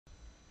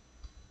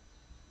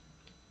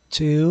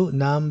Two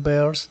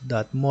numbers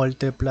that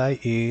multiply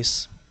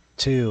is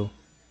 2.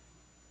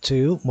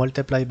 2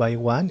 multiplied by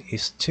 1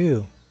 is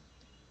 2.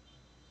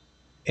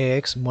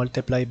 X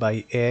multiplied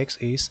by x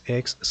is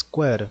x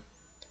squared.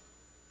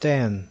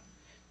 10.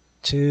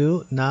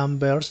 Two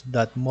numbers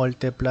that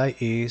multiply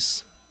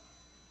is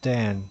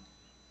 10.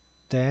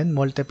 10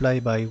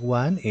 multiplied by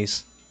 1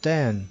 is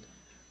 10.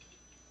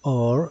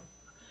 Or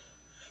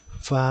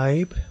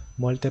 5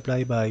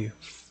 multiplied by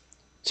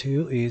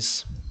 2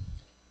 is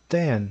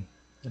 10.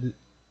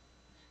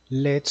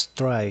 Let's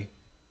try.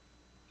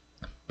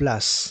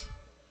 Plus.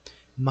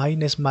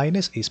 Minus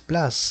minus is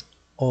plus,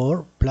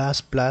 or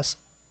plus plus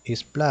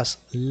is plus.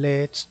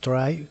 Let's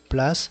try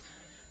plus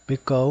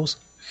because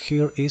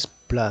here is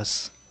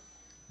plus.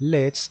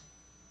 Let's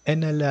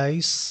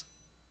analyze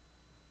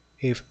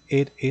if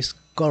it is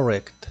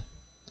correct.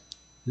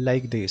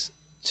 Like this.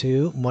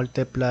 2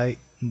 multiplied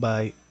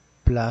by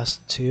plus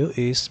 2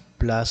 is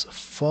plus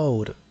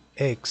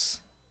 4x.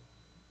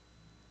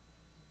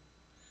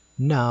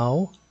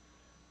 Now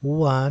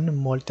 1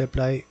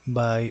 multiplied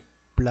by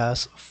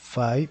plus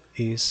 5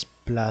 is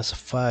plus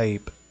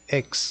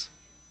 5x.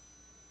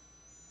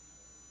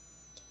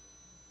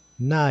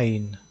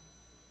 9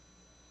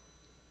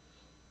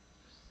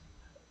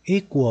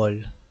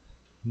 equal,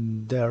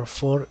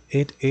 therefore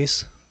it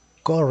is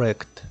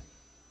correct.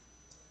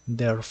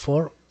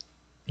 Therefore,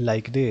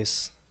 like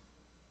this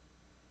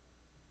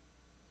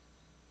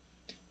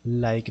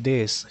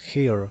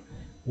here,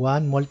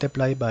 1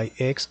 multiplied by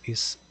x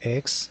is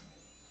x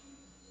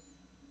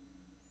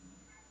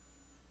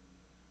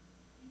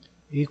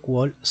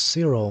equal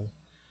 0.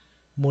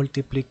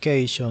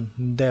 Multiplication,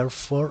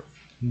 therefore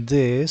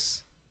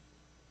this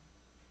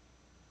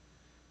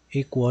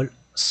equal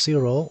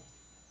 0,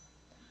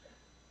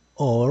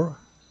 or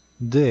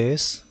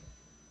this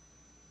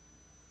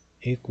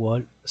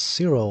equal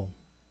 0.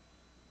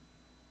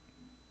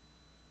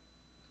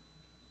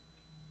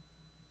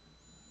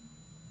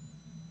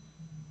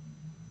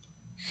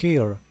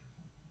 Here,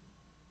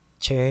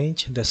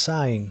 change the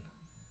sign.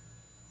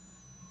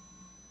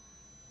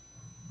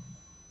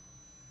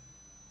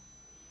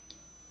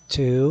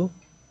 2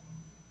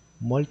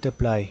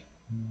 multiply,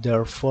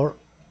 therefore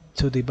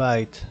to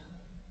divide.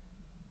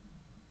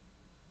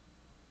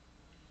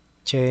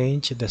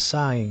 Change the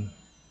sign.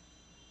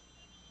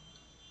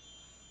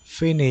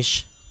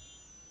 Finish.